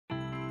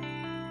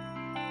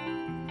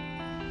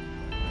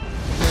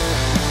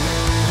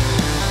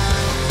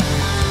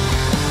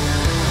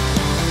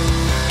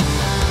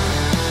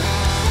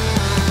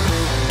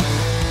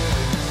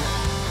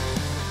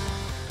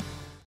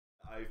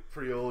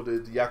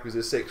pre-ordered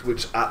Yakuza 6,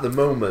 which at the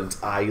moment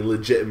I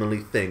legitimately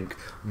think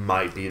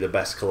might be the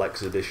best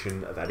collector's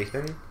edition of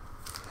anything.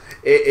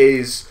 It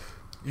is...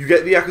 You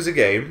get the Yakuza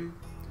game,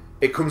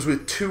 it comes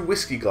with 2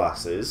 whiskey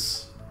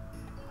glasses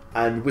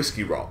and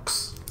whiskey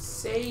rocks.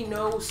 Say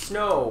no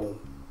snow.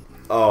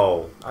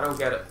 Oh. I don't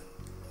get it.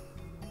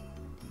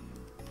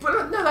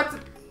 But no, that's...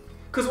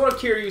 Because one of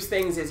Kiryu's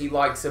things is he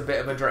likes a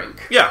bit of a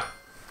drink. Yeah.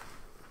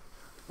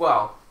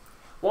 Well,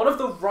 one of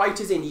the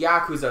writers in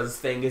Yakuza's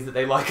thing is that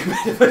they like a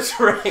bit of a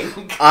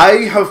drink. I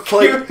have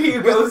played...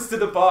 Kiryu goes to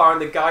the bar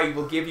and the guy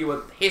will give you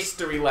a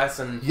history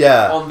lesson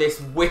on this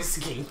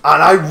whiskey.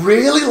 And I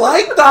really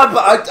like that,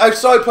 but I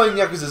started playing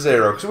Yakuza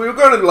 0, because we were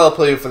going to well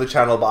play for the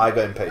channel, but I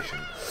got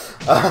impatient.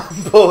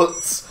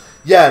 But...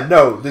 Yeah,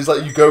 no, there's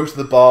like, you go to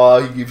the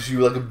bar, he gives you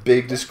like a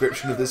big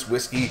description of this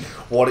whiskey,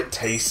 what it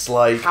tastes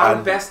like.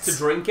 How best to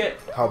drink it.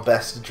 How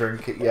best to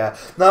drink it, yeah.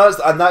 No,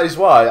 and that is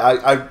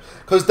why,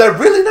 because they're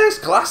really nice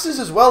glasses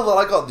as well, that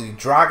I got the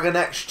dragon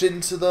etched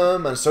into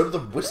them, and so do the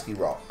whiskey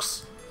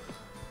rocks.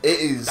 It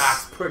is...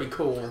 That's pretty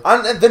cool.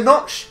 And they're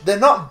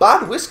not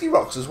bad whiskey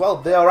rocks as well,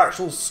 they are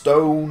actual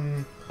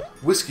stone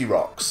whiskey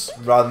rocks,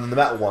 rather than the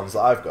metal ones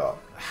that I've got.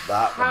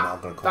 That I'm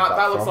not going to come back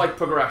That looks from. like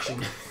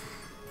progression.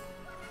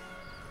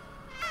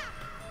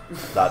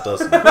 That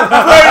doesn't. Great!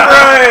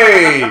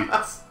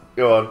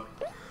 Go on.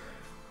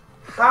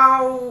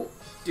 How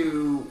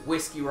do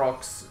whiskey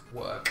rocks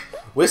work?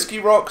 Whiskey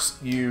rocks,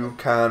 you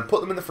can put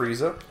them in the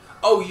freezer.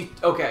 Oh,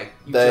 okay.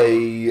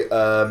 They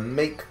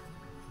make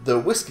the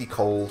whiskey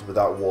cold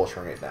without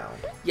watering it down.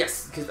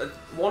 Yes, because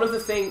one of the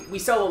things we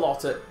sell a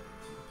lot at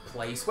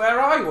place where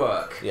I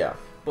work. Yeah.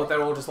 But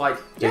they're all just like,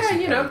 yeah,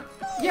 you know,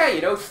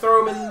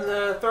 throw them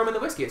in the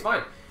whiskey. It's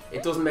fine.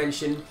 It doesn't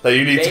mention that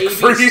you need to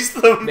freeze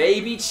them.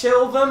 Maybe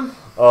chill them.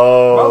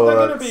 Oh, well,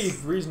 they're going to be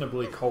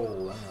reasonably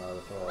cold.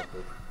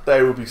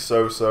 They will be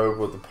so-so,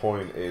 but the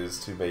point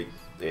is to make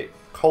it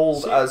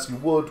cold as you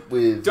would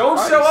with Don't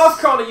ice. show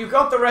off, Connor. You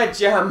got the red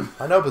gem.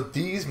 I know, but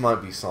these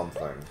might be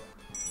something.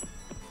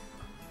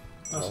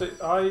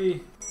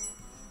 I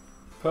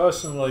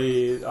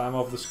personally, I'm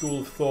of the school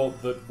of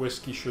thought that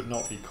whiskey should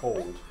not be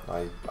cold.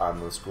 I'm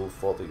of the school of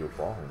thought that you're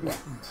wrong.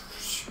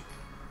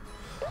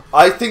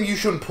 I think you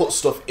shouldn't put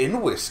stuff in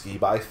whiskey,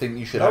 but I think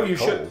you should have it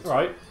cold. Should,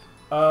 right.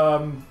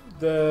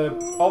 The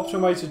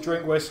optimum way to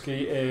drink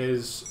whiskey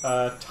is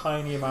a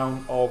tiny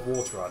amount of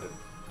water added.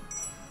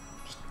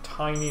 Just a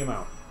tiny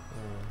amount.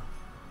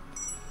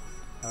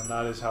 And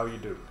that is how you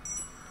do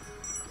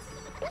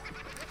it.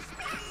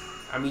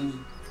 I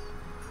mean,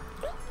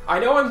 I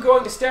know I'm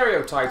going to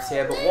stereotypes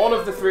here, but one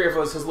of the 3 of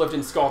us has lived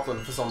in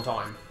Scotland for some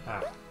time.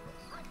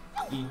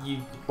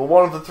 But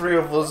one of the 3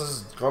 of us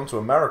has gone to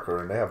America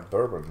and they have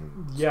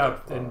bourbon. Yeah,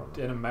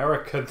 in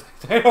America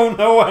they don't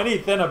know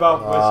anything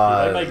about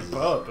whiskey. They make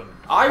bourbon.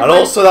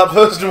 Also, that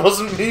person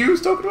wasn't me who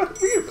was talking about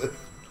it.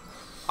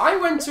 I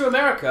went to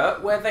America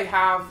where they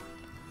have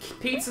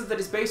pizza that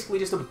is basically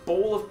just a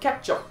bowl of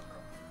ketchup.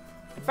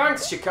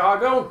 Thanks,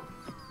 Chicago.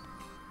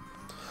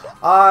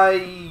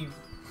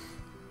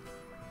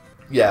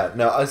 Yeah,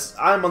 no,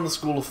 I'm on the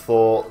school of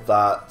thought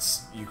that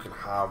you can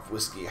have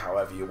whiskey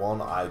however you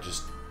want.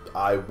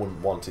 I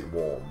wouldn't want it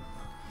warm.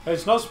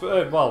 It's not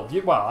I've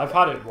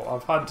had it.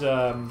 I've had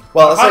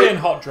it in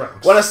hot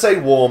drinks. When I say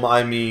warm,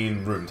 I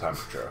mean room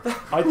temperature.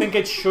 I think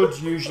it should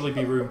usually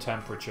be room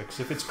temperature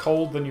because if it's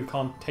cold, then you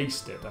can't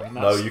taste it. I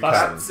mean,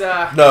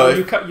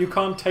 you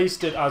can't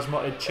taste it as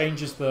much. It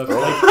changes the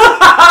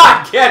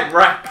flavor. Get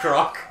wrecked,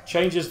 Croc.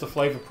 Changes the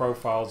flavor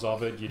profiles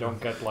of it. You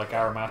don't get like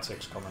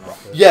aromatics coming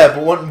off it. Yeah,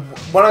 but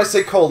when I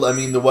say cold, I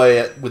mean the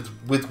way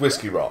with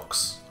whiskey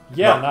rocks.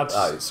 Yeah, and that's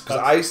ice, because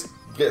ice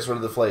gets rid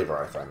of the flavor,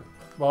 I think.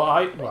 Well,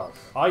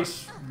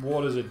 ice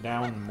waters it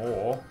down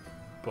more,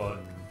 but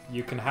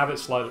you can have it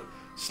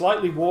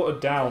slightly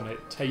watered down. It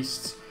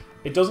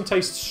doesn't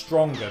taste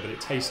stronger, but it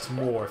tastes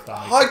more. If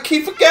that makes sense. I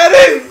keep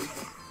forgetting.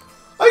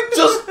 I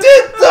just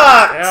did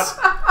that. Yeah,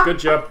 good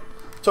job.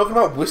 Talking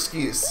about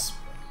whiskey,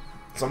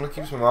 something that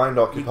keeps my mind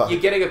occupied.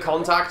 You're getting a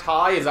contact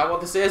high. Is that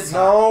what this is?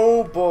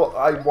 No, but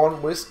I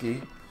want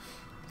whiskey.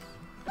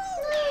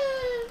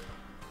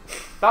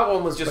 That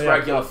one was just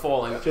regular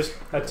falling. Just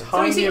a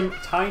tiny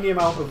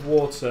amount of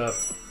water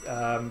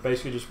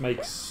basically just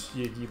makes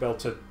you be able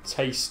to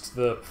taste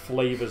the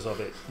flavours of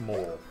it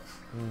more.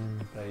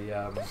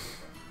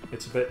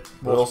 It's a bit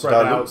more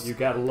spread out. You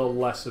get a little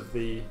less of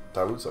the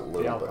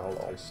alcohol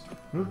taste.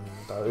 It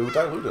would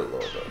dilute it a little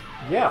bit.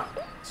 Yeah,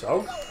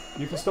 so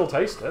you can still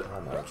taste it. I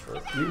know, true.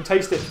 You can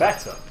taste it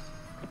better.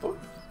 But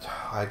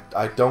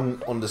I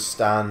don't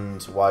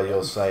understand why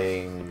you're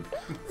saying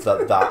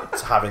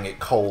that having it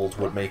cold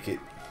would make it...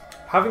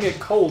 Having it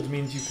cold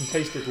means you can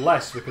taste it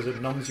less because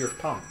it numbs your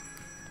tongue.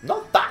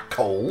 Not that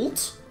cold.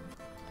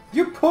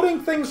 You're putting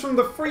things from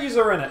the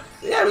freezer in it.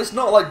 Yeah, it's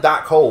not like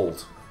that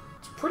cold.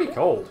 It's pretty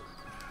cold.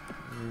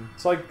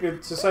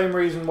 It's the same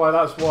reason why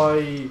like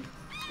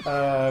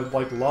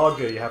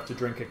lager you have to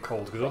drink it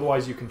cold because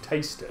otherwise you can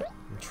taste it.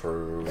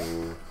 True.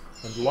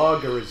 And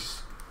lager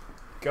is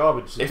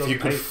garbage. If you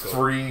could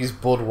freeze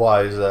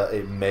Budweiser,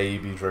 it may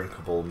be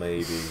drinkable,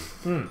 maybe.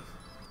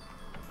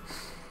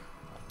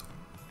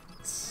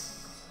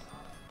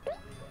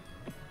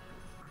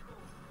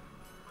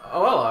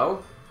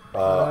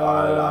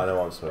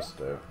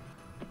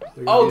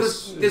 Oh,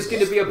 there's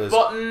going to be a There's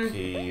button.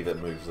 key that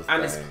moves the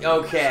And it's thing.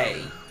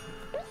 okay.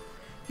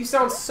 You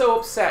sound so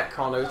upset,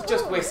 Connor. It's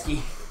just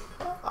whiskey.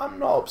 I'm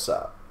not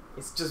upset.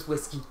 It's just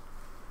whiskey.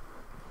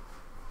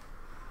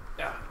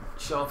 Yeah.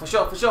 Shuffle,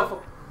 shuffle,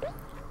 shuffle.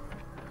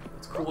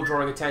 It's cool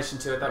drawing attention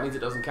to it. That means it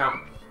doesn't count.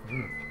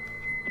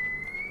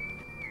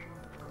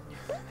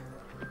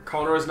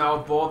 Connor is now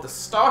aboard the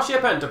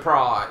Starship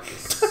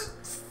Enterprise.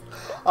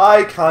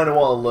 I kind of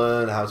want to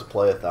learn how to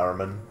play a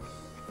theremin.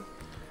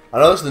 I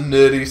know it's the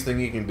nerdiest thing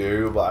you can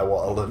do, but I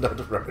want to learn how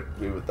to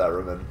do a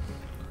theremin.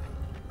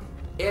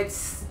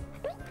 It's...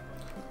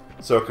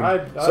 So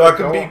I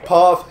can be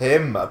part of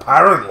him,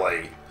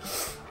 apparently.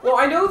 Well,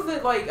 I know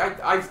that, like,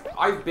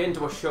 I've been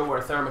to a show where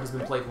a theremin has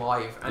been played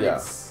live, and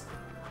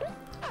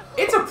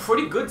it's a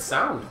pretty good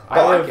sound.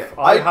 I like it.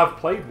 I have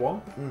played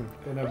one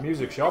in a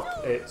music shop.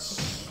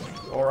 It's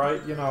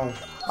alright, you know.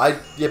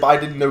 But I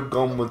didn't know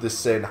Gone with the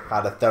Sin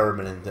had a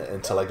theremin in it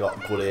until I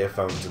got good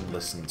earphones and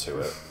listened to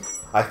it.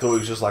 I thought it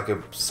was just like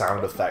a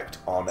sound effect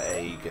on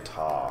a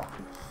guitar.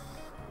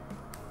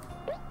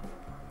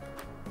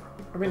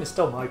 I mean, it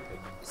still might be.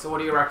 So what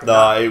do you reckon?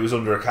 No, it was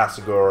under a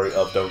category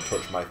of don't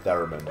touch my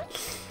theremin.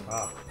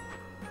 Ah.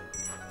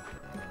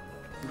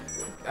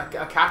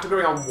 A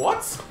category on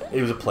what?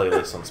 It was a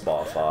playlist on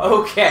Spotify.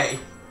 Okay.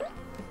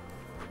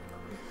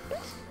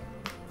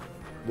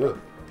 Yeah.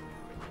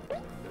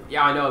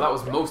 Yeah, I know, that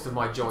was most of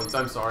my joints.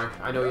 I'm sorry.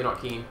 I know you're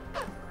not keen.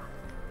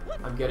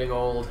 I'm getting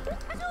old.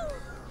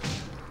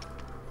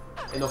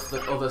 Enough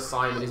that other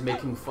Simon is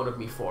making fun of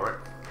me for it.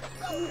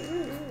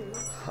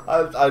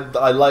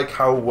 I like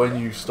how when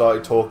you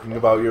started talking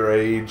about your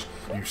age,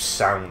 you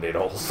sounded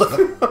old. It's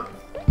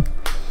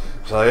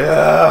like,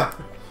 yeah.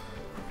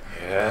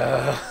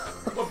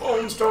 My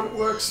bones don't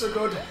work so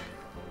good.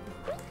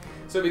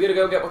 So we're gonna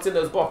go get what's in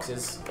those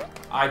boxes.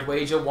 I'd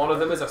wager one of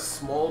them is a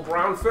small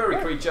brown furry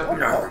creature.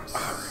 No.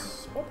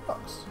 What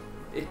box?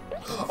 It,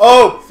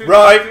 Oh,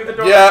 right. through the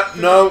door, Yeah,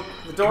 no.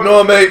 the door.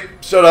 Ignore me.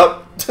 Shut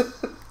up.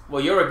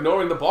 Well, you're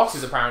ignoring the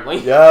boxes apparently.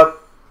 Yep.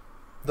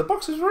 The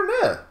boxes were in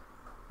there.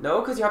 No,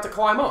 because you have to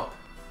climb up.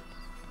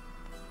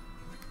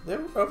 They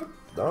were over.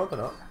 No, they're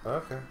not.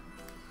 Okay.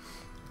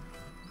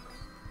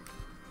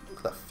 Look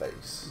at that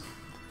face.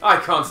 I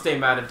can't stay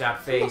mad at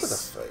that face. Look at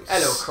that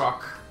face. Hello,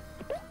 Croc.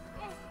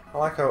 I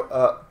like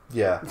how,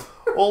 yeah.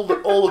 all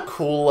the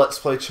cool Let's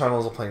Play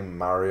channels are playing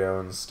Mario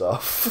and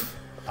stuff.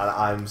 And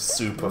I'm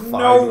super fine.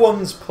 No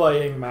one's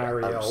playing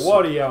Mario. I'm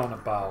What are you on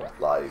about?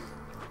 Like,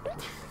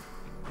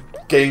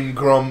 Game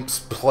Grumps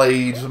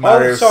played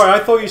Mario. Oh, sorry, I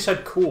thought you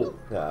said cool.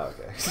 Yeah,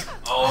 okay.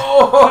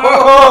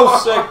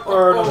 Oh, Sick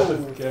burn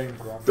of the Game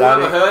Grump.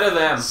 Never heard of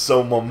them.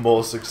 Someone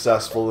more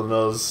successful than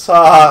us.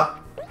 Ha!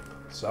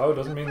 So,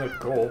 doesn't mean they're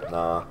cool.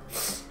 Nah.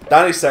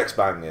 Danny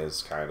Sexbang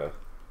is, kinda.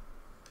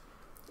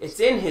 It's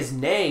in his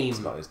name. It's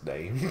not his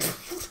name.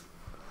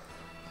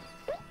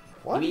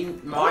 What? You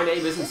mean my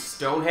name isn't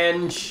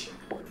Stonehenge?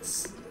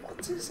 What's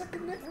his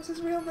second name? What's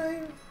his real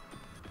name?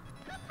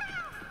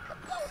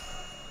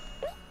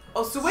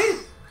 Oh, so wait.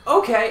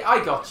 Okay,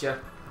 I gotcha.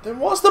 Then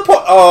what's the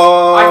point?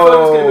 Oh! I thought it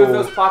was going to move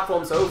those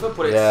platforms over,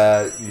 but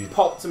it's you,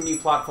 popped some new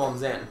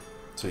platforms in.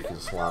 so you can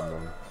slam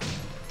them.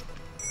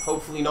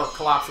 Hopefully not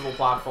collapsible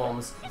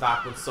platforms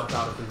that would suck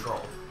out of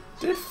control.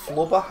 Did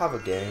Flubber have a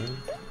game?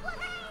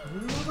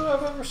 Not that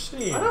I've ever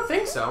seen. I don't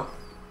think so.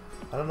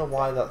 I don't know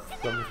why that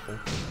got me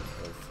thinking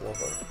of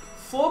Flubber.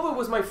 Flubber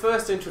was my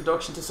first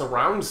introduction to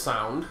surround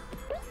sound,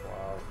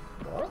 Wow.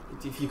 What?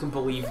 if you can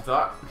believe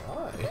that.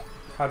 Why?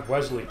 Had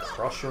Wesley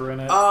Crusher in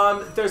it.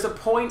 There's a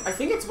point, I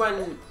think it's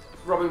when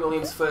Robin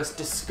Williams first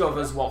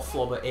discovers what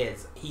Flubber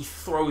is. He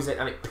throws it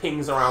and it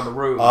pings around the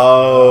room.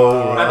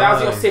 Oh, And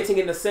as you're right. sitting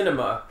in the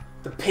cinema,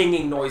 the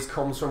pinging noise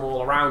comes from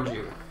all around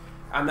you.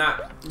 And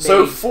that made...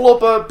 So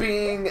Flubber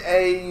being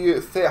a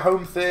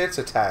home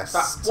theatre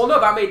test. well, no,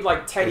 that made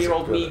like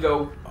 10-year-old Is it me good?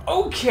 go,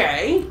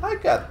 okay, I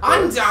get this.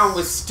 I'm down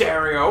with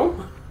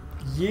stereo.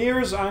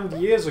 Years and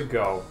years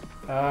ago.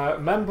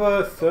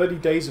 Remember 30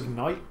 Days of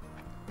Night?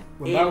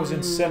 When that was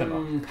in cinema.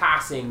 In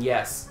passing,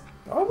 yes.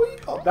 Are we?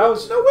 Oh, That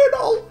was- no, we're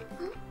not old.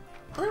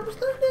 When was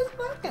 30 Days and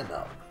Night came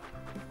out?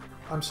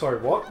 I'm sorry,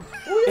 what?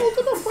 Were we old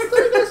enough when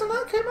 30 Days and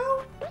Night came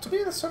out to be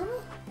in the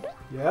cinema?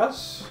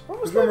 Yes? What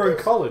was Because we were in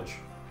that? college.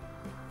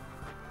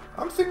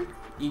 I'm thinking.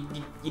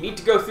 You need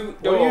to go through...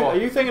 What are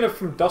you thinking of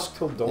From Dusk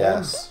Till Dawn?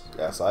 Yes,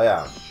 yes, I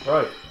am.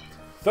 Right.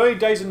 30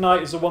 Days of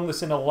Night is the one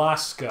that's in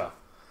Alaska.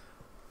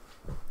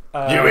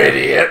 You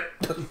idiot!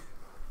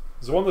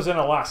 There's the one that's in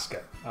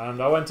Alaska.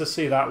 And I went to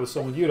see that with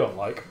someone you don't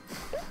like.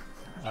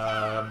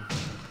 But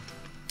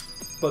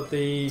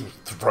the...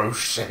 Throw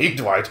shade,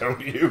 why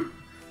don't you?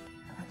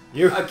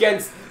 You...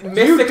 Against You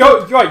mythical...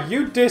 don't... Right,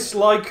 you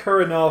dislike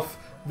her enough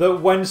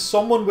that when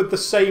someone with the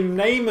same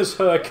name as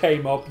her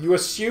came up, you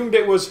assumed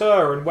it was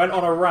her and went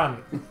on a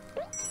rant.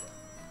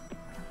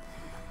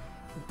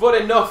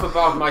 But enough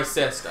about my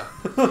sister.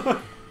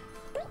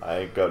 I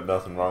ain't got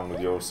nothing wrong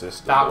with your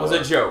sister. That boy. was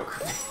a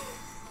joke.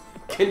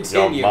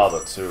 Continue. Your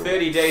mother, too.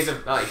 30 Days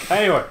of Night.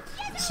 Anyway,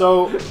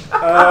 So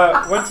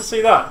went to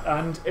see that,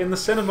 and in the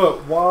cinema,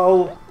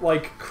 while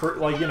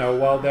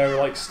while they're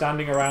like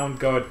standing around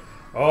going,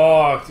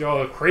 "Oh,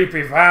 you're the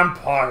creepy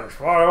vampires,"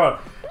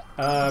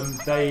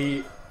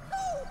 they.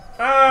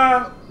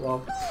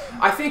 Well.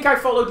 I think I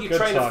followed your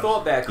train of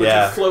thought there. Could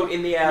you float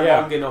in the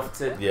air long enough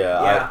to?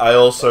 Yeah. I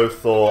also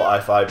thought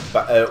if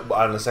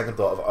on the second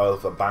thought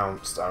if I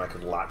bounced and I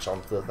could latch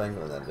onto the thing,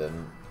 and then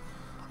didn't.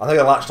 I think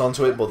I latched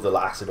onto it, but the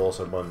acid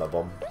also burned my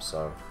bum.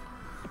 So.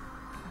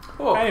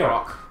 Oh, anyway,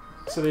 Croc.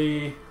 So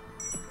the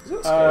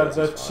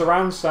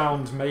surround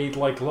sound made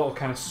like little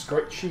kind of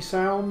scritchy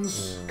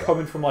sounds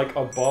coming from like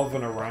above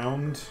and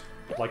around,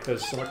 like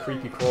there's something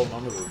creepy crawling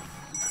on the roof.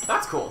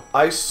 That's cool.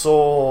 I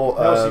saw.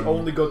 That was the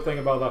only good thing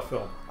about that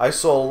film. I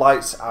saw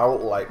Lights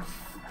Out like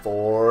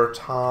 4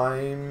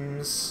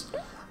 times,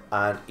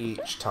 and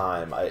each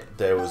time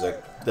there's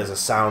a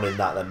sound in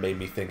that made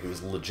me think it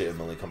was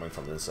legitimately coming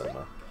from the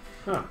cinema.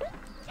 Huh.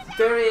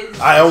 There is.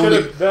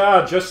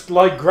 Just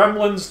like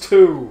Gremlins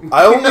 2.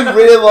 I only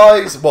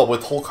realised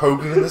with Hulk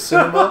Hogan in the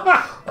cinema.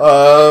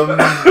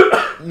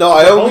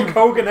 Hulk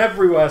Hogan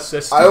everywhere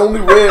system. I only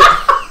realised.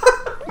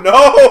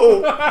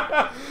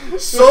 No!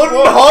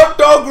 Sudden hot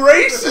dog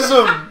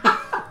racism!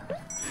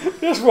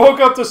 Just woke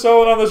up to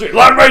someone on the street.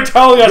 Let me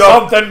tell you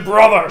something,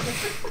 brother!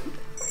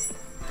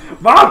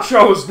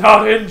 Macho's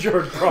not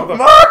injured, brother.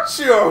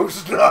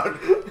 Macho's not.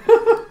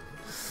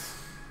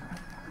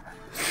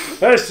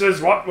 This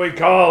is what we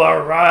call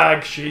a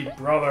rag sheet,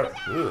 brother.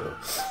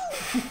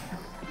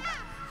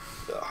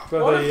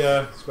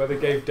 It's where they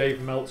gave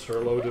Dave Meltzer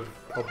a load of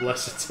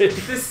publicity.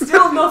 There's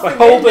still nothing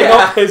holding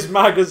up his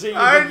magazine.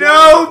 I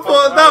know,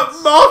 but that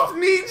moth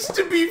needs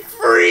to be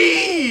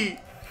free.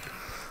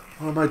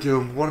 What am I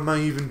doing? What am I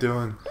even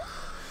doing?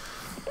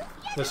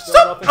 There's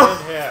still nothing in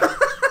here.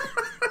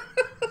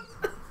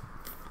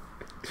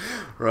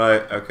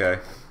 Right. Okay.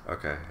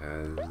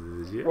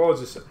 What was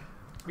this?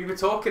 We were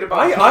talking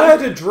about. I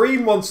had a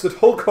dream once that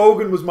Hulk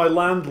Hogan was my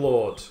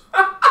landlord.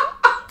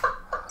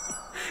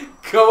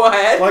 Go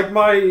ahead. I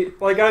dreamed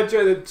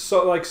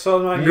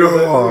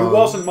who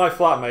wasn't my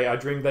flatmate. I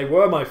dreamed they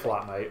were my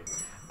flatmate,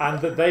 and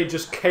that they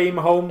just came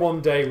home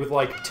one day with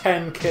like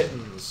 10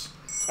 kittens.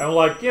 And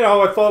I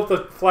thought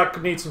the flat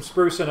could need some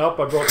sprucing up.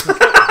 I brought some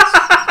kittens.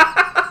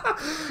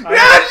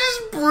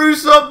 Just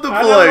spruce up the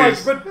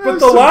place. But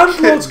the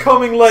landlord's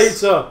coming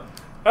later,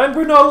 and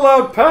we're not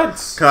allowed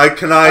pets.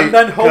 Can I? And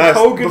then Hulk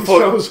Hogan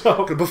shows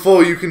up.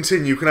 Before you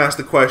continue, can I ask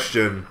the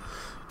question?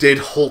 Did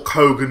Hulk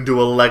Hogan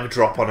do a leg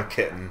drop on a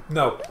kitten?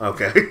 No.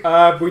 Okay.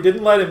 We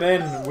didn't let him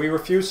in. We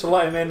refused to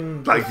let him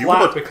in the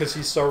flat because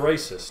he's so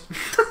racist.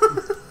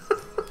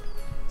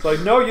 It's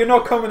like, no, you're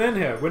not coming in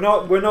here. We're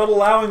not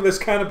allowing this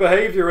kind of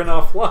behaviour in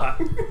our flat.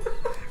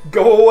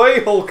 Go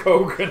away, Hulk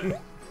Hogan.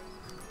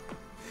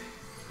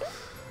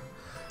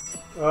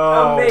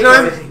 Oh, did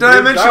I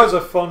mention that was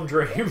a fun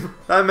dream.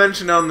 I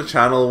mentioned on the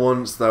channel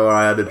once though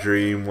I had a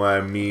dream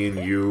where me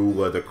and you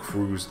were the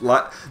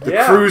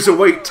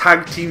cruiserweight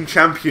tag team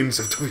champions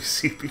of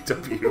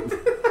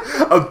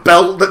WCPW, a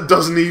belt that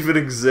doesn't even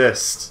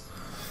exist,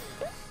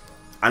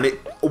 and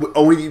it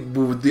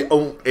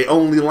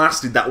only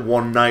lasted that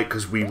one night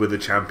because we were the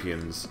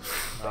champions.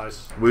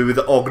 Nice. We were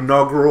the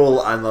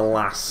inaugural and the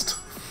last,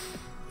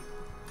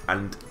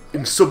 and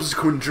in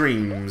subsequent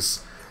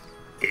dreams.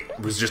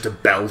 It was just a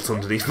belt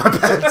underneath my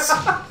bed.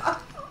 I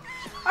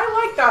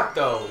like that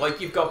though.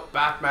 Like you've got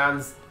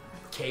Batman's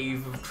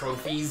cave of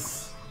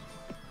trophies.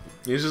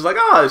 He's just like,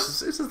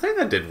 it's a thing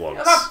I did once.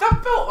 Yeah,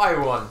 that belt I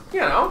won.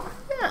 Yeah.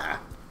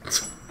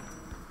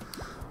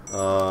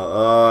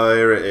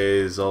 Here it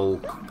is. As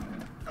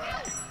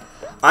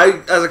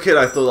a kid,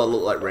 I thought that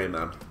looked like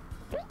Rayman,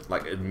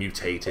 like it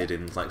mutated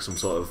in like some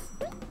sort of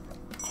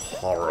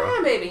horror. Yeah,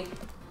 maybe.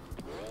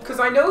 Because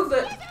I know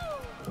that.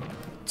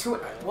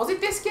 Was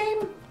it this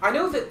game? I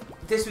know that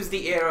this was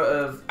the era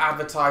of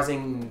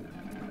advertising,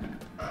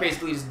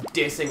 basically just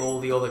dissing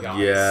all the other guys.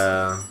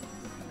 Yeah.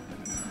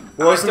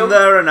 Wasn't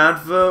there an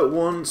advert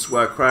once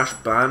where Crash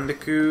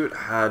Bandicoot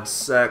had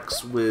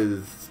sex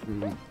with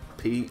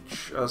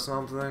Peach or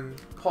something?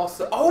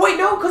 Oh wait,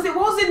 no, because it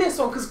was in this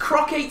one. Because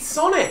Croc ate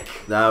Sonic.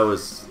 That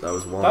was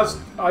one.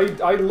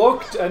 I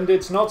looked and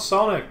it's not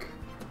Sonic.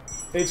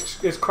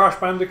 It's Crash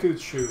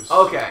Bandicoot's shoes.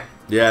 Okay.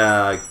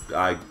 Yeah,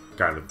 I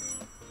kind of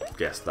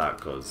guessed that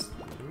because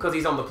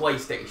he's on the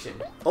PlayStation.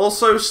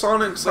 Also,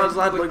 Sonic has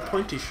had like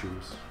pointy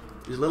shoes.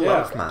 He's a little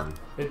elf man.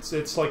 It's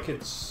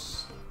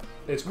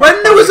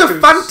when there was a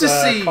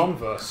fantasy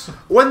Converse.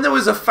 When there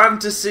was a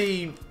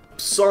fantasy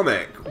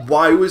Sonic,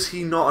 why was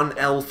he not an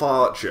elf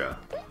archer?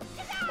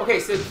 Okay,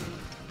 so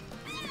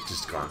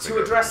just can't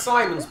to address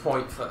Simon's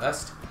point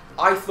first,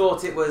 I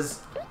thought it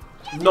was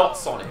not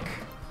Sonic.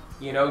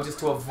 Just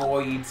to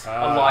avoid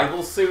a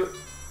libel suit.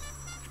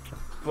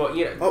 But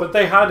but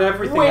they had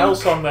everything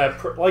else on there.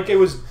 Like it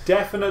was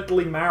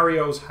definitely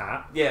Mario's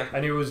hat. Yeah.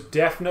 And it was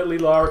definitely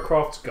Lara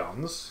Croft's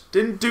guns.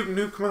 Didn't Duke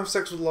Nukem have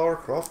sex with Lara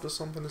Croft or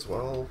something as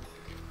well?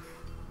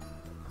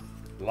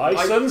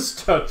 License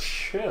to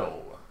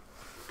chill.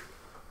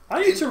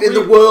 I need to in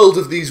the world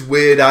of these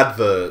weird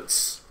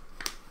adverts,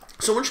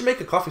 Someone should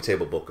make a coffee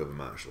table book of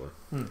them, actually.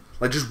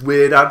 Like, just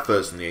weird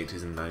adverts in the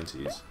 80s and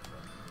 90s.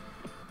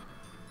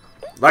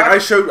 Like, I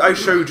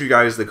showed you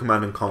guys the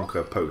Command and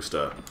Conquer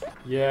poster.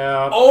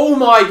 Yeah. Oh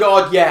my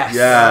god, yes!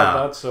 Yeah.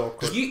 That's so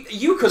cool.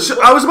 You could...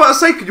 So, I was about to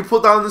say, could you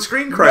put that on the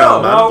screen,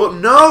 Crayon, man? But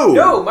no!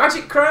 No,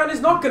 Magic Crayon is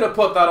not going to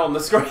put that on the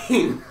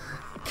screen.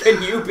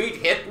 Can you beat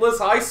Hitler's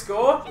high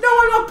score? No,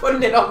 I'm not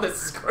putting it on the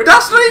screen.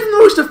 That's not even the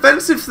most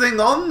offensive thing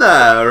on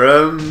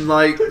there.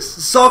 Like,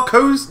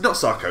 Sarkozy... Not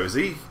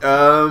Sarkozy.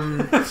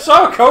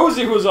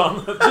 Sarkozy was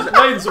on. Just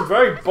made some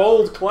very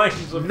bold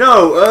claims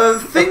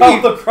about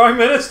the Prime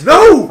Minister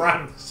of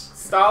France.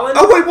 Stalin?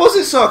 Oh, wait, was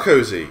it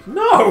Sarkozy?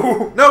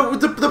 No! No,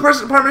 the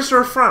Prime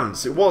Minister of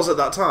France. It was at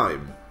that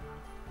time.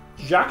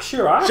 Jacques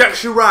Chirac? Jacques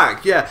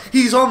Chirac, yeah.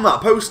 He's on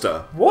that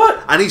poster.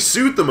 What? And he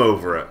sued them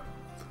over it.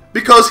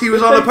 Because he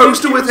was on the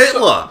poster with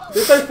Hitler.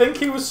 Did they think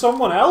he was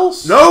someone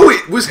else? No,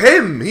 it was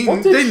him. They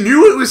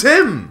knew it was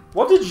him.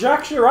 What did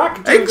Jacques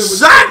Chirac do?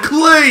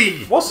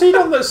 Exactly! What's he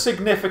done that's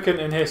significant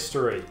in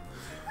history?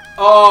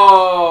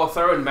 Oh,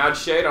 throwing mad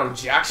shade on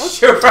Jacques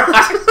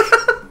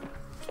Chirac.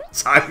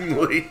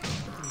 Timely.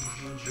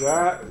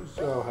 Jacques...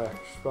 Oh, heck.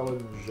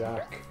 Spelling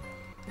Jacques.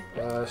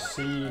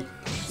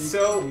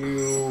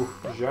 C-Q...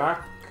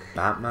 Jacques...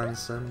 Batman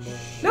symbol.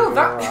 No,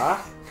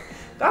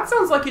 that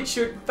sounds like it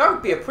should... That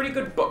would be a pretty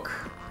good book.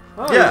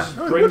 Oh, yeah.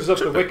 It brings up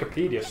the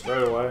Wikipedia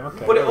straight away.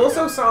 Okay, but it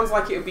also sounds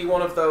like it would be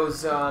one of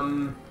those,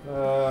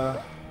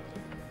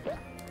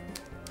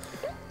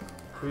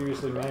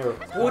 previously mayor of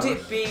Paris. Would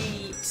it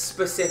be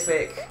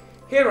specific...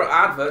 Here are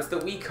adverts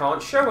that we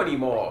can't show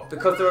anymore,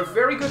 because there are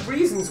very good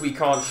reasons we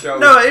can't show...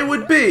 No, it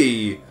would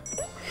be...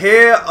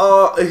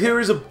 Here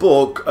is a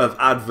book of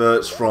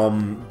adverts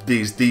from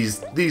these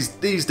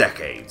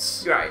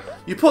decades. Right.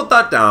 You put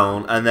that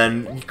down, and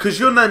then... Because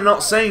you're then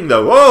not saying,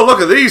 though, oh, look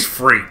at these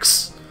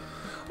freaks!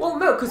 Well,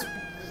 no, because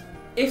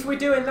if we're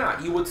doing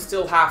that, you would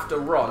still have to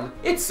run.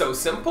 It's so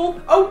simple.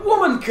 A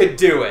woman could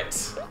do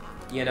it.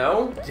 You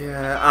know?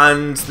 Yeah,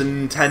 and the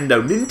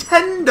Nintendo!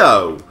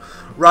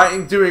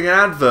 Doing an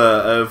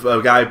advert of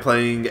a guy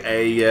playing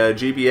a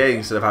GBA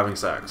instead of having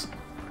sex.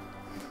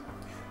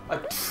 A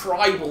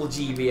tribal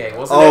GBA,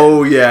 wasn't it?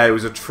 Oh, yeah, it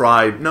was a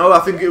tribe. No, I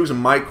think it was a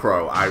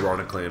micro,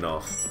 ironically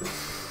enough.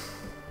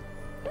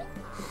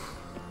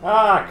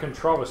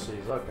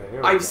 Controversies. Okay,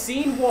 here we I've go.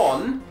 seen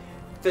one.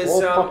 There's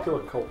All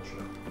popular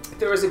culture.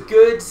 there is a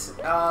good,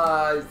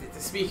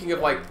 speaking of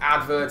like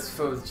adverts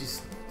for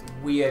just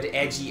weird,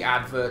 edgy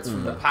adverts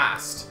from the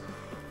past.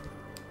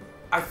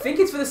 I think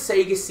it's for the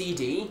Sega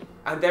CD,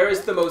 and there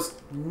is the most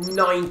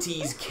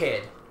 90s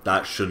kid.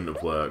 That shouldn't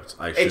have worked.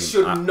 It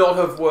should not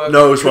have worked.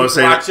 No, it's what I'm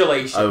saying.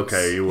 Congratulations.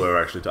 Okay, you were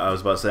actually... I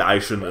was about to say, I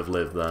shouldn't have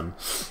lived then.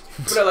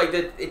 But no, like,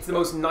 it's the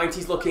most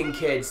 90s looking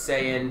kid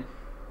saying,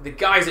 the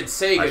guys at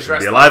Sega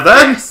dressed alive like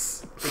then.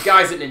 this. The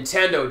guys at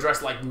Nintendo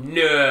dressed like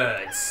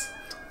nerds.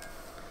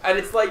 And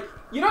it's like,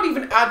 you're not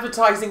even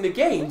advertising the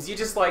games. You're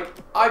just like,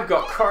 I've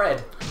got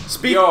cred.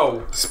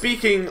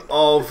 Speaking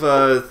of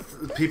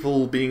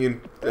people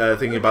being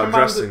thinking about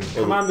dressing...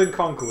 Command and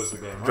Conquer was the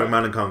game, right?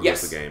 Command and Conquer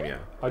Yes. was the game, yeah.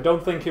 I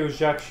don't think it was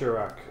Jacques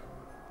Chirac.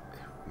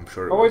 I'm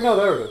sure it Oh, was. wait, no,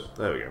 there it is.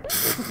 There we go.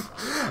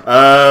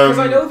 Because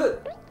I know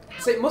that,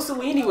 say,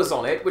 Mussolini was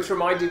on it, which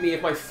reminded me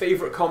of my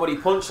favourite comedy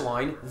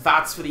punchline,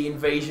 that's for the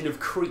invasion of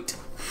Crete.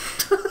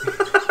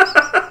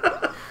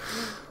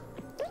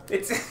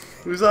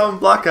 Was that on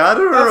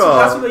Blackadder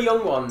That's from the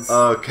young ones.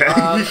 Okay.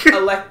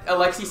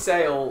 Alexei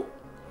Sale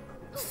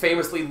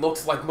famously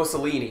looks like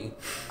Mussolini,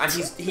 and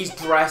he's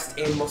dressed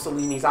in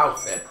Mussolini's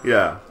outfit.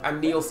 Yeah.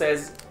 And Neil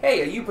says,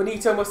 "Hey, are you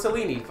Benito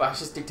Mussolini,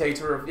 fascist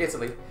dictator of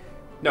Italy?"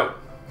 No.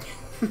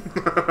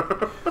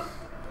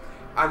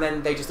 And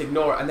then they just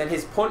ignore it. And then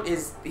his punt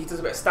is, he does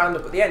a bit of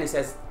stand-up at the end. He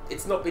says,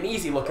 "It's not been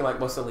easy looking like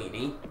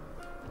Mussolini,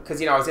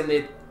 because, I was in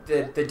the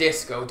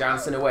disco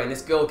dancing away, and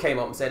this girl came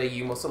up and said, 'Are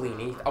you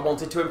Mussolini?' I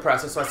wanted to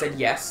impress her, so I said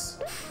yes."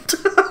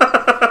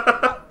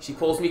 She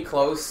pulls me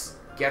close,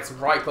 gets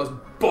right close,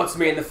 butts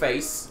me in the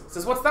face,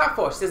 says, "What's that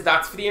for?" She says,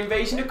 "That's for the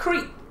invasion of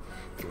Crete."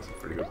 That's a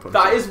pretty good punch.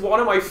 That is one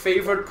of my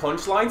favourite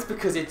punchlines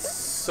because it's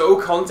so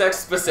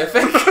context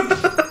specific.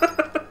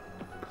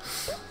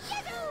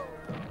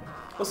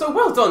 Well, so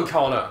well done,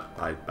 Connor.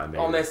 I made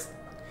on it. this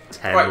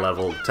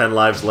 10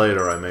 lives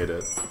later, I made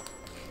it.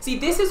 See,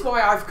 this is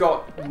why I've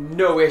got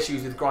no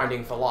issues with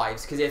grinding for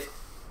lives, because if...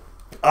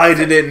 I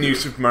did it in New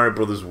Super Mario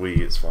Bros.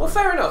 Wii, it's fine. Well,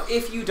 fair enough.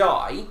 If you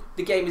die,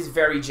 the game is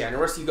very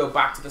generous. You go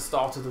back to the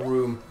start of the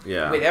room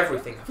with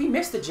everything. Have we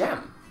missed a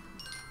gem?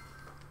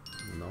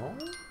 No?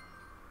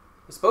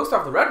 We're supposed to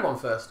have the red one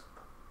first.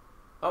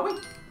 Are we?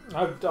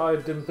 I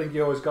didn't think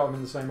you always got them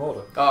in the same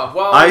order. Oh,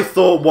 well... I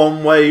thought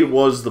one way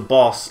was the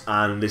boss,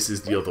 and this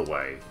is the other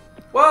way.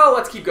 Well,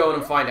 let's keep going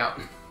and find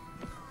out.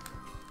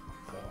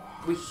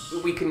 We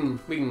can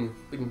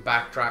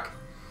backtrack.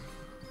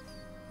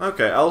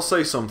 Okay, I'll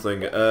say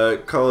something,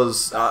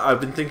 because I've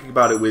been thinking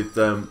about it with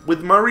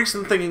my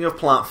recent thinking of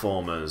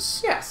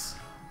platformers. Yes.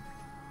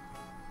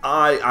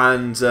 I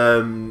don't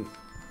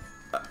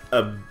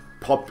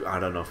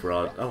know if we're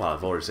on... Oh, well,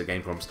 I've already said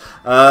Game Grumps.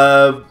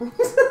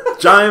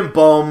 Giant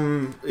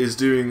Bomb is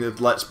doing a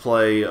let's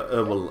play,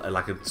 well,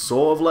 like a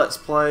sort of let's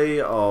play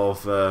of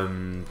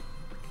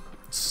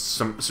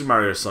Super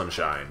Mario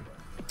Sunshine.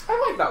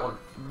 I like that one.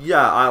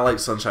 Yeah, I like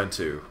Sunshine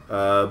too,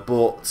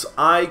 but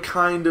I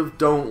kind of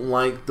don't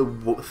like the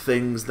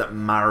things that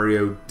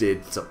Mario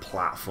did to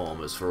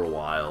platformers for a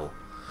while.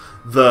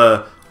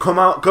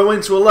 Go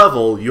into a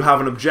level, you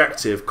have an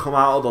objective, come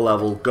out of the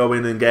level, go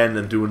in again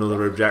and do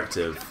another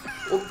objective.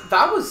 Well,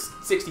 that was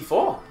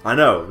 64. I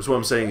know, that's what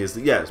I'm saying is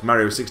that, yes,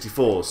 Mario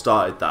 64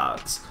 started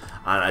that,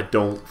 and I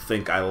don't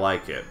think I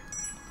like it.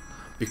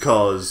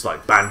 Because,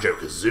 like,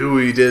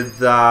 Banjo-Kazooie did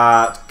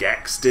that,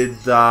 Gex did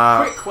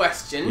that. Quick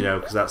question. You know,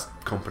 because that's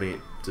the company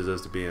it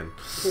deserves to be in. I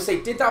was going to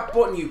say, did that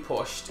button you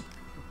pushed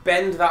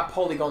bend that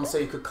polygon so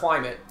you could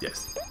climb it?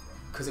 Yes.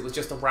 Because it was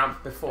just a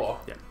ramp before?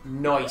 Yeah.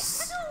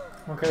 Nice.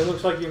 Okay,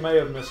 looks like you may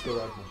have missed the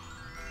red one.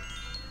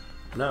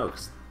 No,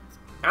 because...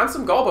 And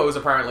some Gobbos,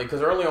 apparently, because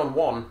they're only on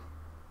 1.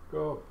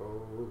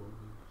 Gobbos.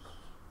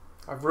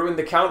 I've ruined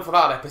the count for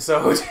that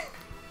episode.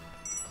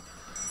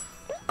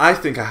 I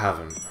think I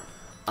haven't.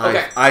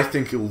 Okay. I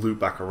think it'll loop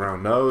back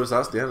around. No,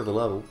 that's the end of the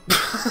level.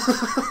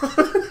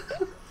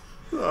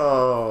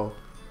 Oh.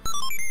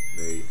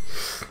 Me.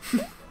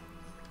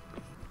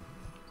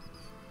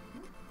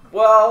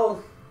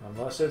 Well...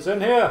 Unless it's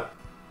in here.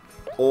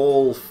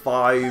 All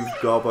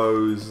 5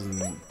 Gobbos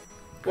and...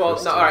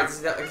 Well, no, alright,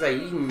 like I say,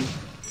 you can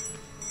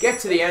get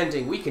to the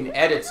ending, we can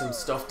edit some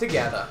stuff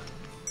together.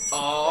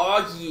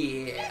 Oh,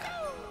 yeah.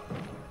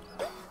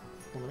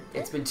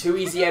 It's been too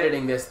easy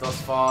editing this thus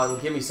far, it'll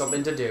give me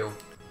something to do.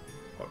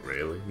 What,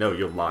 really? No,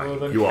 you're lying.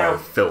 Well, You are a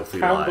filthy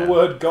liar. Count the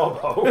word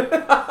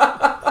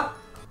Gobbo.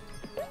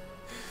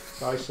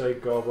 I say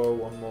Gobbo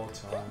one more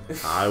time.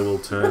 I will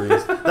turn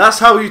this... That's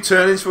how you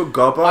turn into a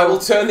Gobbo? I will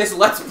turn this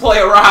Let's Play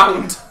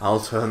around! I'll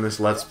turn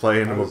this Let's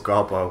Play into a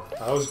Gobbo.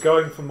 I was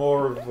going for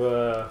more of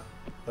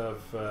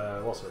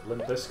what's it,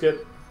 Limp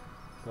Bizkit?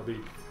 There'll be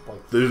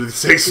like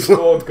 36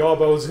 4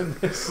 Gobbos in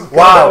this.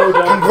 Wow!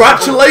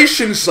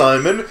 Congratulations,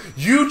 Simon!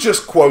 You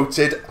just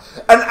quoted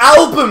an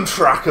album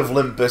track of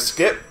Limp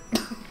Bizkit.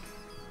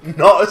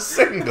 Not a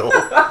single.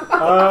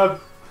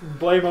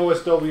 Blame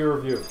OSW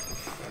review.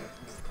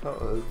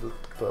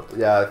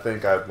 Yeah, I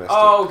think I've missed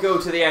Oh, go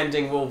to the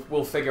ending,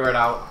 we'll figure it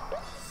out.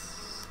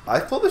 I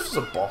thought this was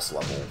a boss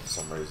level for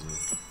some reason.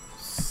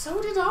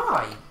 So did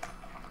I.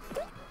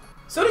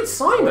 So did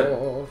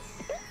Simon.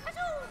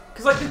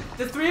 Because like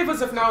the 3 of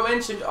us have now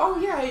mentioned, oh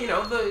yeah, you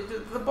know,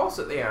 the boss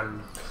at the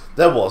end.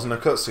 There wasn't a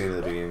cutscene at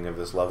the beginning of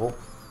this level.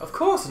 Of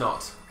course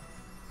not.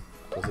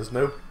 Because there's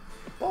no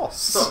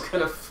boss. Not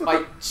gonna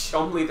fight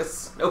Chomley the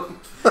Snow.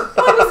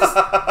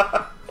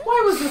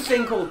 Why was the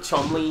thing called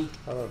Chomley?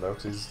 I don't know,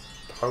 because he's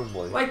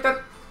homely. Like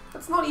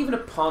that's not even a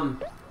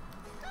pun.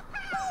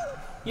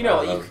 You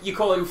know, like you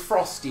call him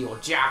Frosty or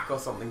Jack or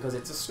something because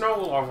it's a snow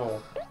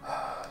level.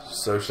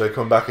 So should I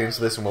come back into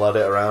this and we'll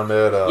edit around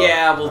it? Or...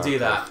 Yeah, we'll do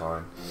that.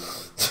 Fine.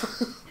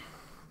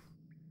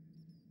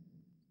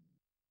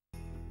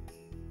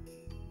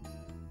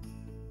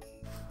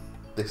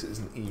 This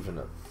isn't even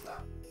a...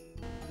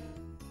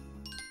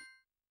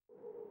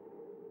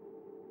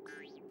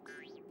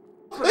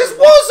 This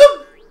was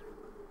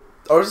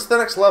a... Or is this the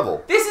next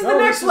level? This is the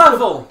next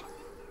level!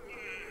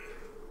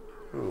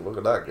 Ooh, look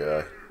at that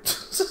guy.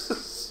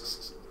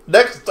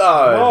 Next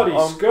time Naughty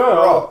on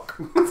Croc.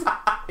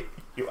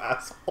 You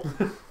asshole.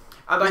 And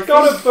I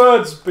got a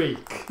bird's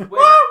beak.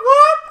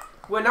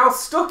 We're now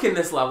stuck in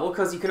this level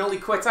because you can only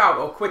quit out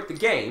or quit the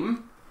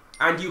game,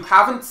 and you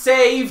haven't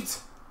saved.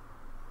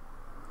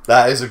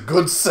 That is a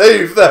good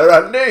save there,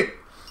 Andy.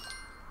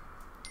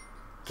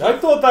 I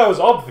thought that was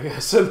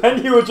obvious, and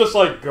then you were just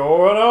like,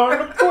 going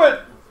on to quit.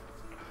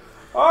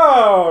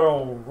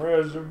 Oh,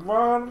 where's your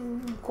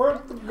man?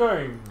 Quit the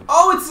game.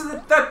 Oh, it's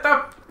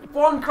that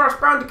one Crash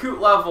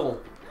Bandicoot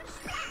level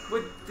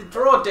with the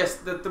draw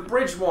disc, the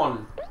bridge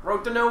one.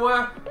 Road to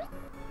Nowhere.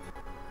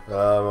 I'm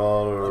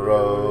on a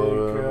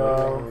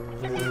road.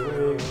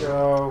 Here we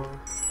go.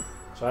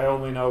 So I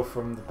only know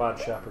from the Bad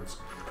Shepherds.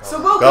 So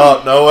welcome.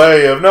 Got no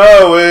way of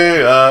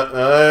knowing,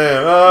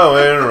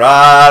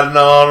 riding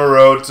on a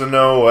road to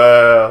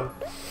nowhere.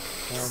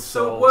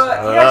 So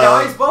yeah,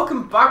 guys,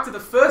 welcome back to the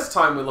first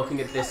time we're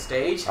looking at this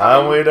stage.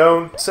 And we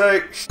don't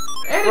take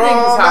Anything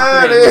is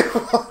happening.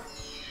 anyone.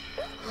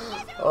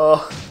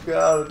 All we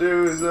gotta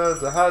do is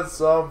to have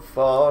some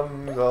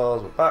fun,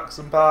 cause we're Pax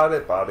and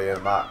Paddy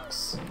and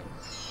Max.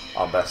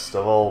 And best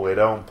of all, we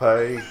don't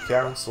pay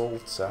council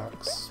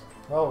tax.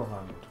 Well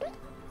remembered.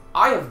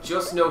 I have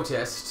just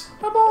noticed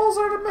My balls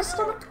are in my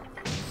stomach.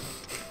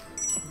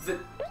 that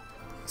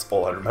That's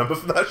all I remember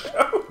from that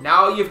show.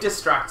 now you've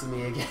distracted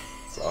me again.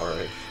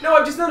 Sorry. No,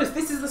 I've just noticed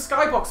this is the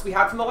skybox we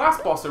had from the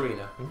last boss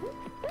arena.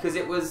 Because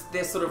it was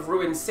this sort of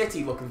ruined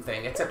city looking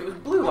thing, except it was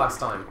blue last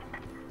time.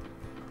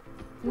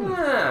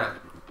 Yeah.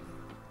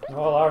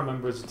 All I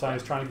remember is the time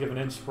he's trying to give an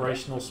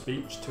inspirational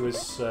speech to his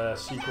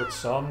secret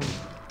son,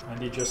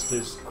 and he just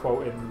is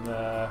quoting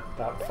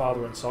that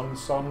Father and Son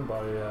song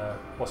by,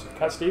 what's it,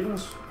 Cat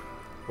Stevens?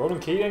 Ronan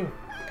Keating?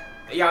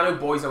 Yeah, I know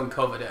Boyzone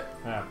covered it.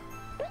 Yeah.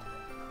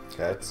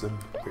 Get some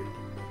pretty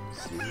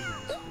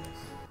serious.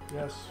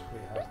 Yes, we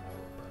have no.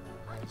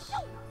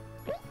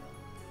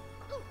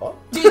 What?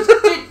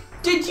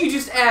 Did you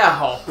just air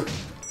hop?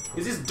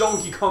 Is this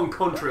Donkey Kong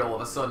Country all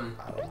of a sudden?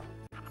 I don't know.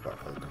 Can't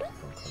play Donkey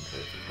Kong Country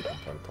if you can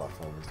play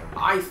platformers, don't you?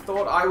 I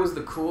thought I was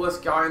the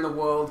coolest guy in the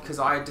world because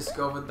I had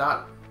discovered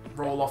that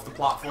roll off the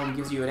platform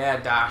gives you an air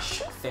dash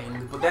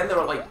thing, but then there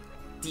are like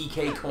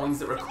DK coins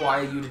that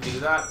require you to do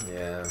that.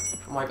 Yeah.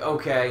 I'm like,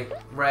 okay,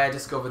 Rare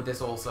discovered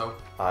this also.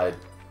 I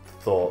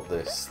thought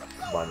this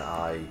when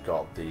I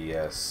got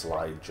the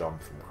slide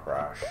jump from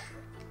Crash.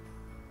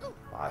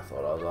 I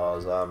thought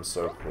I'm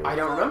so cool. I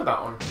don't remember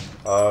that one.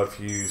 If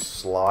you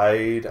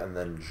slide and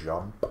then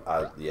jump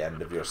at the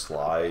end of your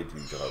slide,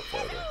 you go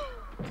further.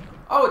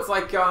 Oh, it's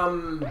like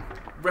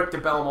Richter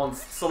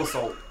Belmont's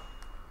somersault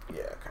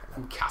Yeah, kind of.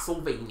 from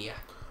Castlevania.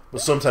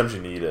 But sometimes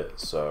you need it,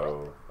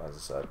 so as I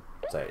said,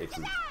 it's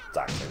the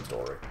exact same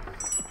story.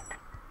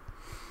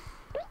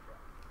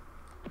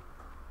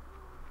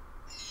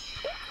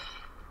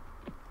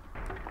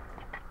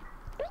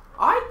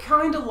 I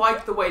kind of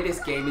like the way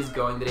this game is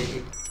going. That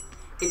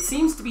it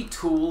seems to be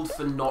tooled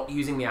for not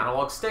using the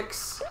analog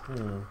sticks.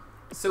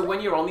 So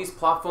when you're on these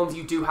platforms,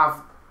 you do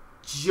have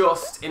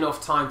just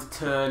enough time to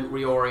turn,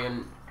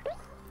 reorient,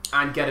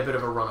 and get a bit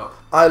of a run up.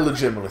 I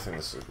legitimately think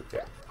this is a good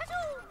game.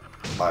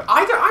 I'm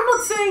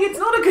not saying it's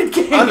not a good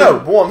game. I know,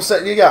 but what I'm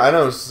saying, yeah, I know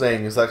what I'm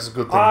saying is that's a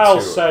good thing I'll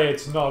too. say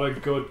it's not a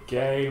good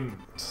game.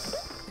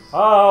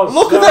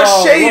 Look at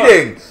that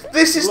shading!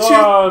 This is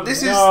too.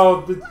 This is.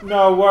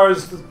 No,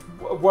 where's the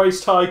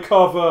waist high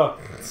cover?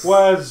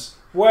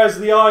 Where's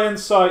the iron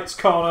sights,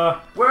 Connor?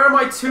 Where are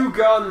my two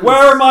guns? Where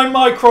are my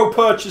micro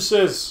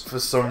purchases? For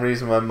some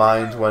reason, my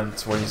mind went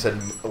to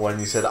when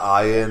you said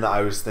iron.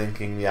 I was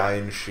thinking the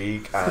Iron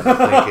Sheik, and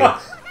thinking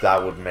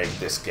that would make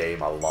this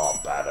game a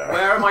lot better.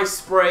 Where are my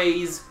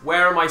sprays?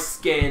 Where are my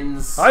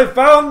skins? I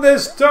found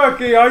this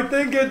turkey. I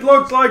think it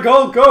looks like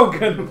Hulk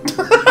Hogan.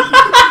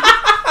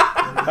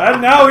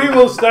 And now he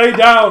will stay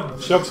down.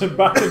 Shoves him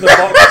back in the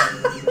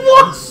box.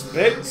 What?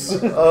 Spits.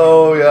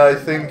 Oh yeah, I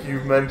think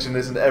you've mentioned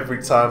this, and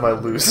every time I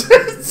lose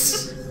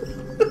it.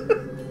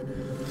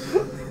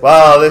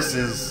 Wow, this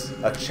is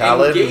a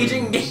challenge.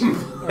 Engaging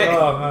gameplay.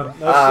 Oh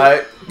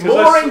man.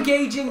 More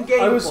engaging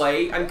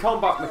gameplay and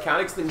combat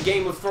mechanics than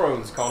Game of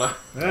Thrones, Connor.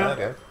 Yeah.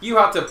 Okay. You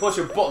had to push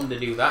a button to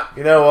do that.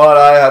 You know what?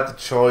 I had the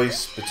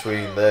choice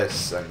between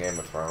this and Game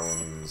of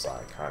Thrones.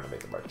 I kind of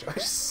made my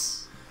choice.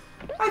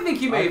 I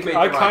think you may have made the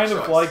I right kind of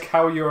choice. like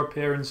how your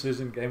appearances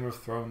in Game of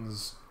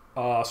Thrones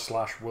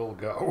are/will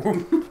go.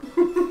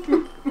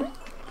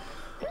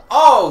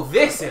 Oh,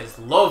 this is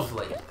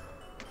lovely.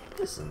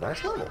 This is a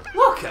nice level.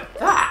 Look at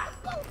that.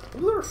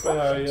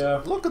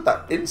 Yeah. Look at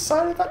that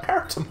inside of that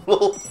character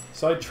model.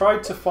 So I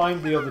tried to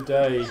find the other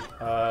day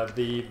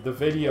the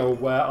video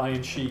where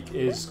Iron Sheik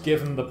is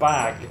given the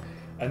bag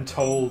and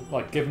told,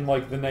 given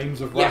the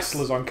names of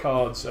wrestlers on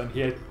cards, and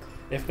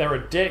if they're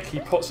a dick, he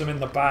puts them in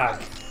the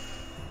bag.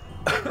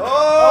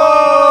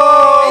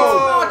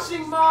 Oh! It's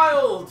Marching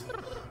Mild.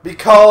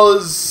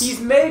 Because He's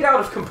made out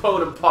of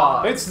component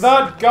parts. It's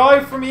that guy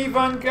from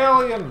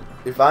Evangelion.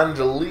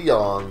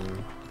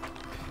 Evangelion.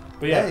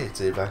 But yeah, Hey, it's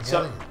Evangelion.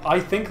 so I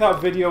think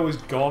that video is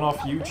gone off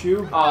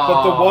YouTube.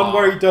 But the one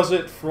where he does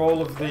it for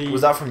all of the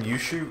Was that from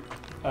YouShoot?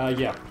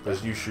 yeah.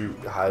 Because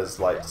YouShoot has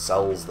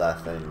sells their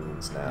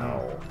things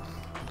now.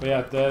 But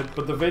yeah,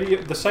 the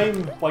video, the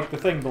same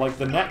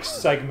the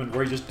next segment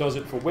where he just does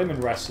it for women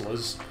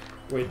wrestlers,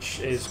 which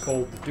is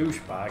called the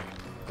douchebag.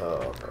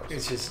 Oh, gross.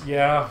 It's just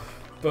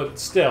but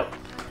still,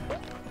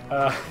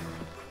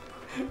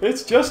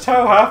 it's just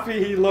how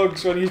happy he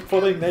looks when he's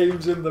putting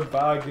names in the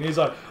bag, and he's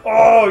like,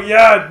 "Oh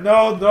yeah,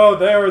 no,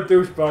 they're a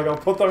douchebag. I'll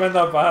put them in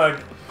the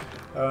bag."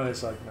 And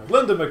it's like, no.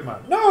 Linda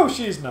McMahon, no,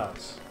 she's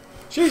nice.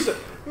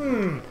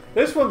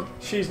 This one,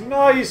 she's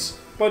nice,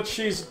 but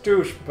she's a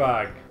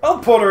douchebag. I'll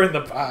put her in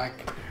the bag.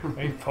 And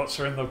he puts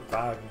her in the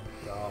bag.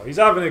 Oh, he's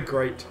having a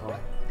great time.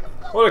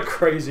 What a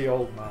crazy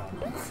old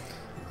man.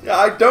 Yeah,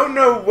 I don't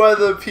know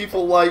whether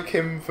people like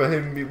him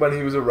when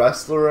he was a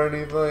wrestler or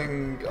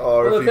anything,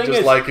 or Well, if the you thing just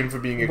is, like him for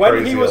being a when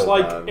crazy he was old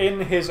man. in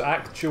his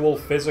actual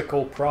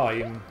physical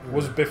prime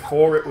was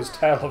before it was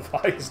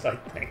televised, I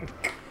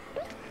think.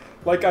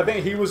 I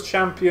think he was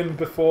champion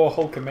before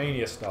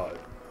Hulkamania started.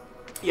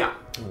 Yeah.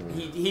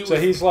 He So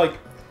was, he's like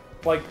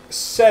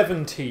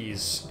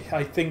 70s.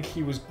 I think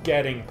he was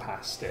getting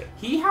past it.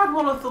 he had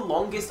one of the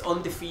longest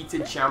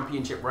undefeated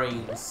championship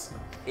reigns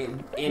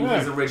in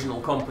his original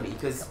company,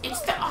 because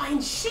it's the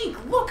Iron Sheik.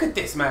 Look at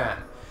this man.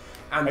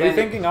 And Are you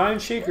thinking Iron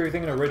Sheik or are you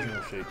thinking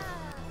Original Sheik?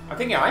 I'm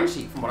thinking Iron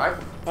Sheik from what I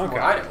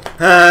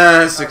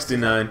know.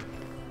 69.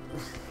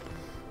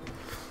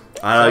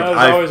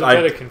 There's always a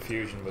bit of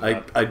confusion with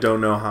that. I don't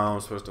know how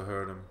I'm supposed to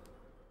hurt him.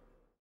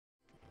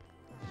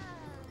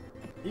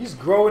 He's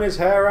growing his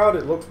hair out.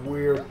 It looks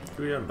weird.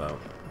 Who are you about?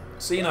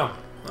 Cena.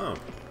 Oh.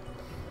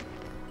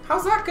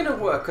 How's that gonna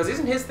work? Because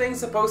isn't his thing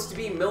supposed to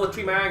be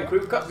military man,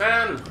 crew cut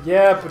man?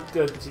 Yeah, but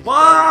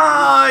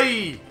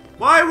Why?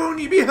 Why won't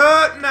he be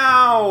hurt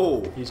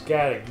now? He's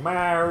getting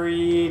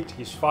married.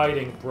 He's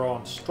fighting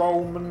Braun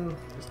Strowman.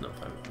 It's not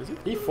fun, is it?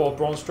 He fought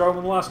Braun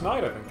Strowman last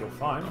night, I think you'll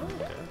find.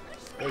 Okay.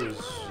 It was,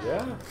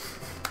 yeah.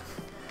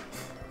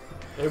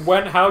 It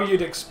went how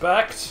you'd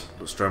expect.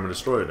 But Strowman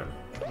destroyed him.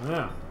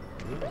 Yeah.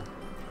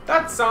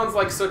 That sounds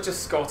like such a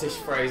Scottish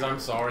phrase, I'm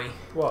sorry.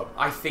 What?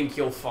 I think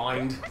you'll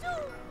find.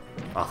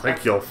 I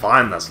think you'll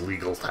find that's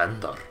legal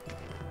tender.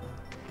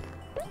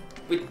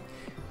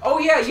 Oh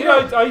yeah, you know,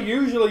 I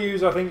usually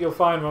use I think you'll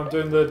find when I'm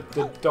doing the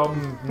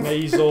dumb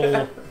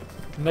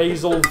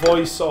nasal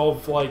voice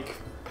of like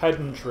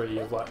pedantry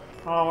of like,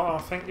 oh, I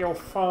think you'll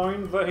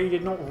find that he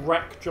did not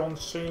wreck John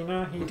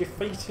Cena, he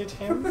defeated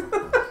him.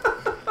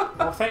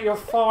 I think you'll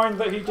find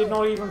that he did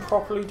not even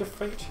properly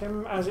defeat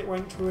him as it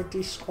went to a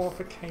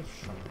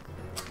disqualification.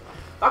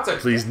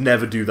 Please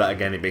never do that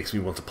again, it makes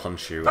me want to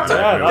punch you. That's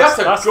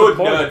a good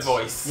nerd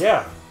voice.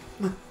 Yeah.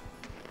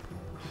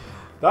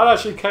 That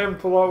actually came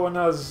up a lot when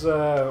I was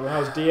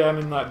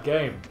DMing that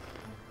game,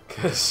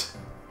 because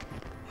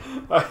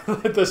I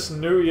had the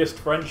snootiest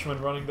Frenchman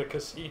running the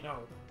casino.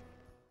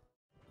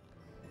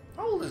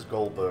 How old is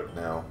Goldberg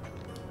now?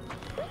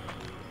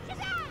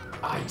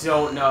 I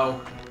don't know.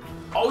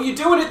 Oh, you're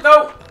doing it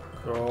though!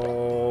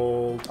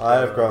 Goldberg. I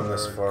have gone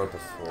this far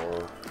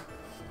before.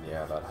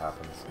 Yeah, that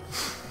happens.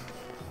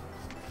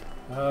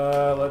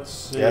 Let's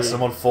see. Yes,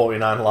 I'm on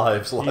 49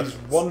 lives left. He's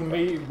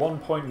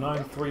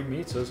 1.93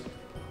 meters.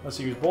 Let's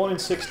see, he was born in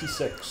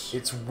 66.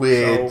 It's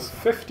weird. So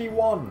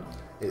 51.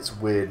 It's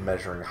weird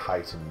measuring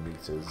height in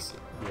meters.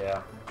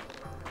 Yeah.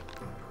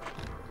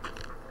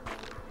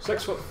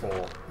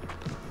 6'4".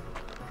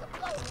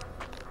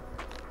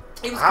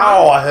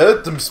 Ow! I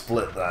heard them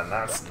split then.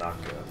 That's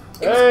not good.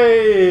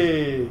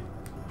 Hey!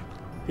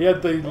 He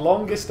had the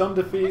longest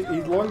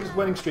longest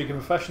winning streak in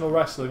professional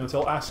wrestling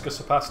until Asuka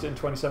surpassed it in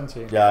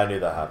 2017. Yeah, I knew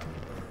that happened.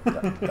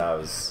 That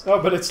was... Oh,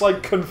 but it's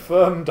like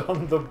confirmed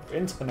on the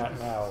internet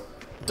now.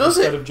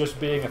 Instead of just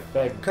being a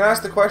thing. Can I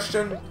ask the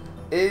question?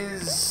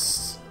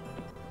 Is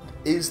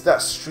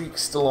that streak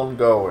still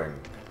ongoing?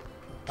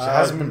 She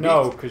hasn't been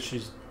no, because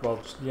she's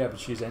but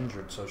she's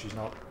injured, so she's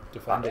not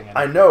defending anything.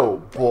 I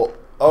know, but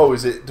oh,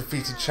 is it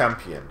defeated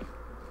champion?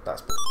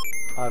 That's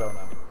I don't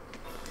know.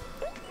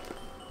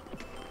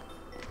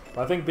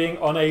 I think being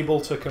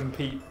unable to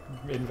compete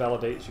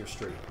invalidates your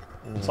streak.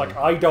 It's like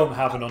I don't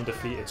have an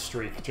undefeated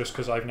streak just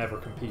because I've never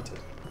competed.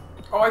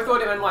 Oh, I thought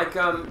it meant like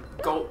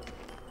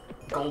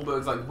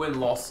Goldberg's like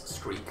win-loss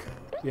streak.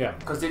 Yeah.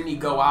 Because didn't he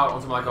go out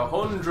on something like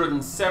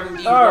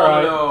 171?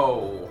 Right.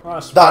 No.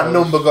 That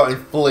number got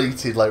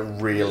inflated like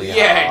really high.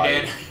 Yeah,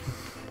 it did.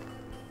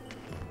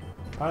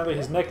 Apparently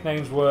his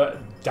nicknames were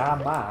Da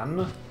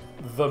Man,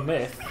 The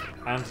Myth,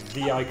 and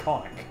The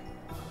Iconic.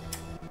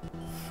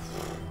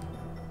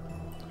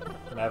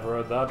 Never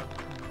heard that.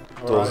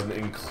 Doesn't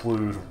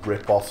include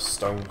rip-off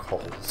Stone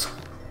Cold.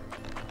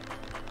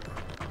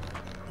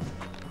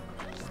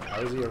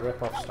 How is he a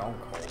rip-off Stone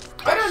Cold?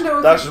 I don't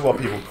know. That's just what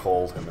people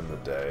called him in the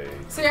day.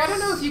 See, I don't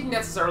know if you can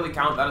necessarily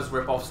count that as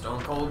rip-off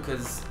Stone Cold,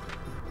 because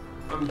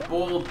I'm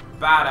bald,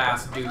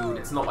 badass dude.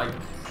 It's not like...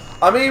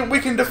 I mean, we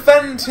can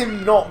defend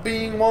him not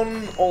being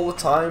one all the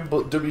time,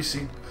 but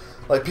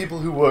people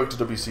who worked at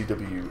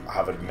WCW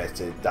have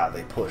admitted that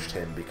they pushed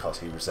him because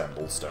he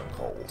resembled Stone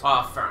Cold.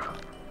 Ah, fair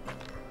enough.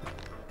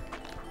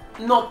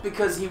 Not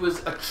because he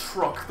was a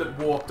truck that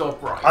walked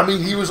upright. I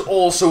mean, he was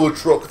also a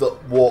truck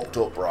that walked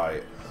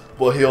upright,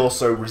 but he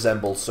also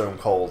resembled Stone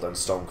Cold, and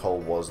Stone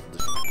Cold was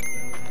the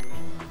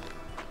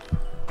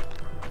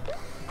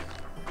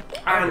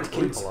and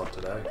a lot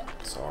today.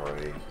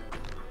 Sorry.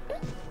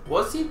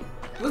 Was he?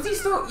 Was he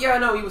still? Yeah,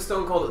 no, he was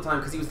Stone Cold at the time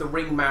because he was the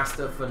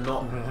ringmaster for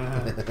not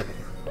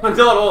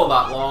until not all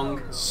that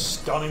long.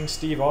 Stunning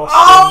Steve Austin.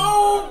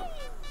 Oh!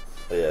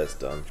 Yeah, it's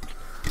done.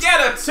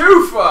 Get a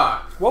twofer!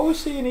 What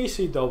was he in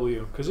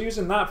ECW? Because he was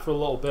in that for a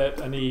little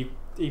bit, and he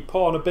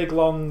put on a big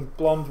long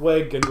blonde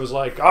wig and was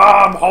like,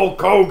 I'm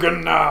Hulk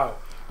Hogan now!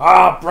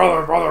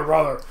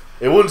 Brother!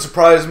 It wouldn't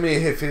surprise me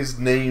if his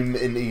name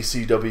in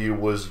ECW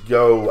was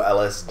Yo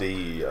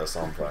LSD or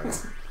something.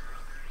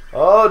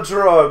 Oh,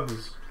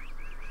 drugs!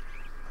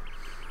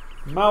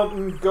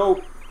 Mountain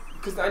Goat.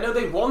 Because I know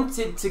they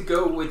wanted to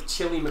go with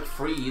Chili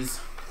McFreeze.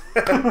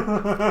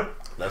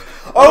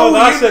 Oh,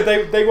 that's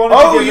it. They wanted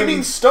to give you him...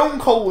 mean Stone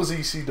Cold was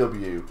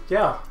ECW?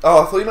 Yeah.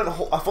 Oh, I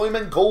thought you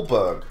meant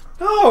Goldberg.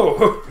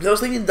 No! I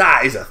was thinking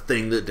that is a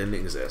thing that didn't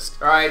exist.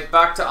 Alright,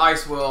 back to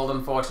Ice World,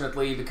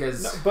 unfortunately,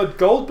 because... No, but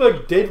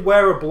Goldberg did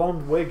wear a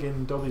blonde wig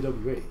in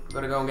WWE.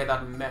 Gotta go and get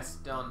that mess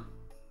done.